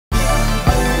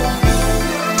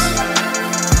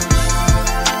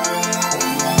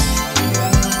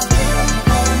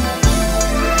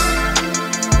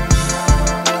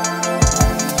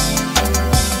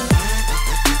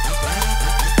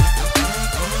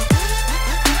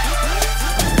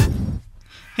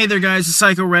Hey there guys, it's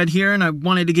Psycho Red here, and I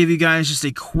wanted to give you guys just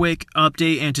a quick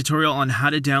update and tutorial on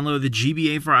how to download the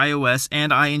GBA for iOS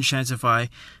and iEnchantify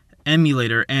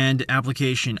emulator and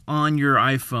application on your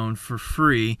iPhone for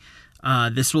free.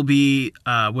 This will be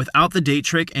without the date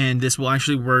trick, and this will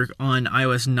actually work on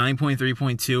iOS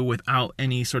 9.3.2 without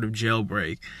any sort of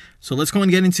jailbreak. So let's go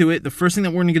and get into it. The first thing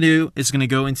that we're going to do is going to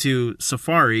go into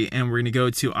Safari, and we're going to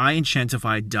go to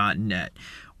iEnchantify.net.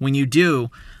 When you do,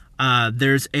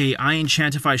 there's a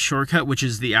iEnchantify shortcut, which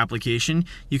is the application.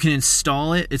 You can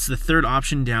install it. It's the third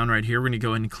option down right here. We're going to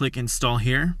go ahead and click install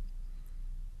here.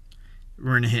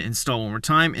 We're going to hit install one more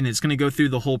time, and it's going to go through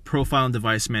the whole profile and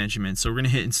device management. So we're going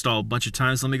to hit install a bunch of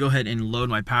times. Let me go ahead and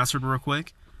load my password real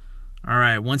quick. All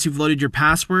right, once you've loaded your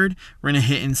password, we're going to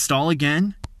hit install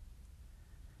again,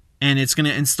 and it's going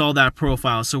to install that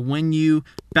profile. So when you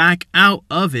back out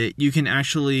of it, you can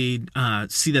actually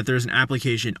see that there's an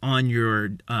application on your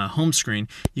home screen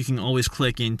you can always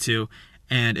click into,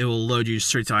 and it will load you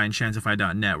straight to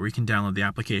iEnchantify.net where you can download the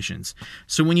applications.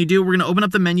 So when you do, we're going to open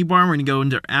up the menu bar, and we're going to go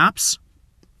into apps.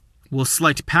 We'll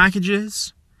select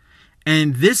packages,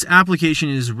 and this application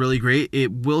is really great.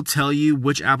 It will tell you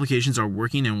which applications are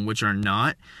working and which are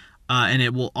not. And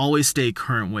it will always stay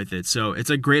current with it. So it's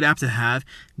a great app to have.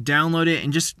 Download it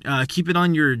and just keep it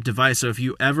on your device. So if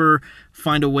you ever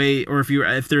find a way, or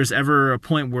if there's ever a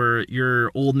point where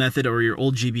your old method or your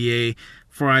old GBA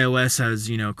for iOS has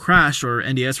crashed, or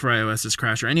NDS for iOS has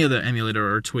crashed, or any other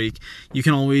emulator or tweak, you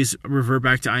can always revert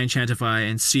back to iEnchantify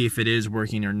and see if it is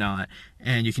working or not,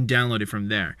 and you can download it from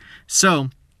there. So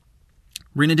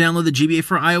we're going to download the GBA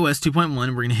for iOS 2.1.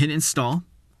 We're going to hit install.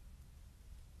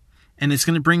 And it's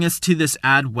going to bring us to this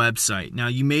ad website. Now,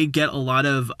 you may get a lot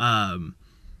of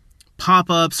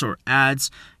pop-ups or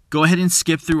ads. Go ahead and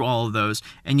skip through all of those,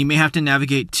 and you may have to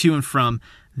navigate to and from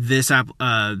this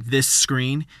this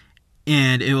screen,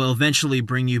 and it will eventually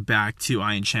bring you back to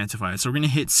iEnchantify. So we're going to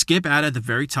hit skip ad at the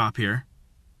very top here,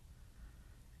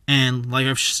 and like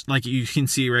you can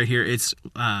see right here, it's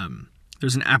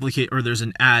there's an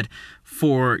ad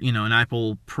for an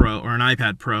Apple Pro or an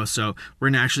iPad Pro. So we're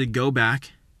going to actually go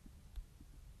back,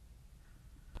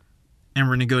 and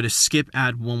we're going to go to skip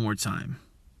ad one more time.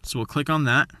 So we'll click on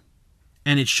that,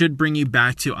 and it should bring you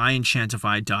back to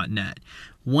iEnchantify.net.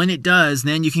 When it does,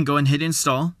 then you can go and hit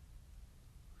install,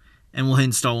 and we'll hit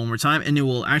install one more time, and it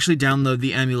will actually download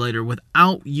the emulator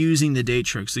without using the date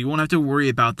trick. So you won't have to worry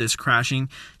about this crashing.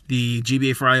 The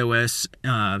GBA for iOS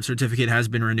certificate has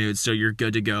been renewed, so you're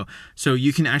good to go. So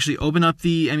you can actually open up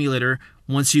the emulator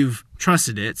once you've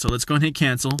trusted it. So let's go and hit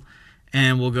cancel,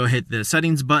 and we'll go hit the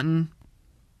settings button.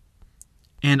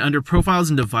 And under Profiles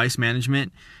and Device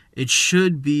Management, it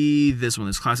should be this one,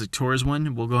 this Classic Tours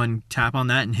one. We'll go ahead and tap on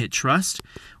that and hit Trust.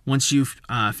 Once you've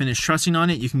finished trusting on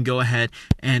it, you can go ahead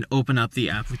and open up the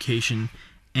application,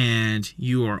 and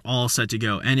you are all set to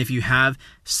go. And if you have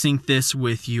synced this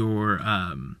with your,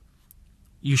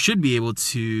 you should be able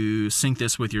to sync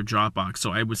this with your Dropbox.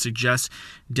 So I would suggest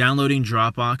downloading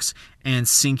Dropbox and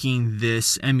syncing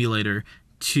this emulator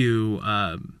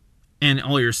to and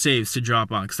all your saves to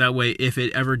Dropbox. That way, if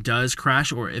it ever does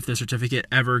crash, or if the certificate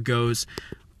ever goes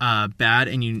bad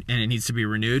and it needs to be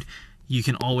renewed, you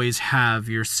can always have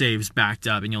your saves backed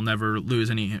up, and you'll never lose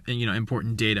any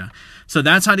important data. So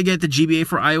that's how to get the GBA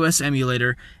for iOS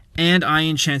emulator and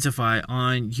iEnchantify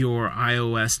on your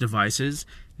iOS devices.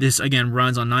 This again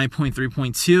runs on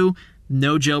 9.3.2,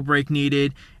 no jailbreak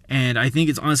needed. And I think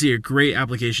it's honestly a great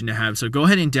application to have. So go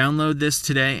ahead and download this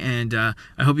today. And I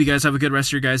hope you guys have a good rest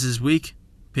of your guys' week.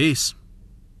 Peace.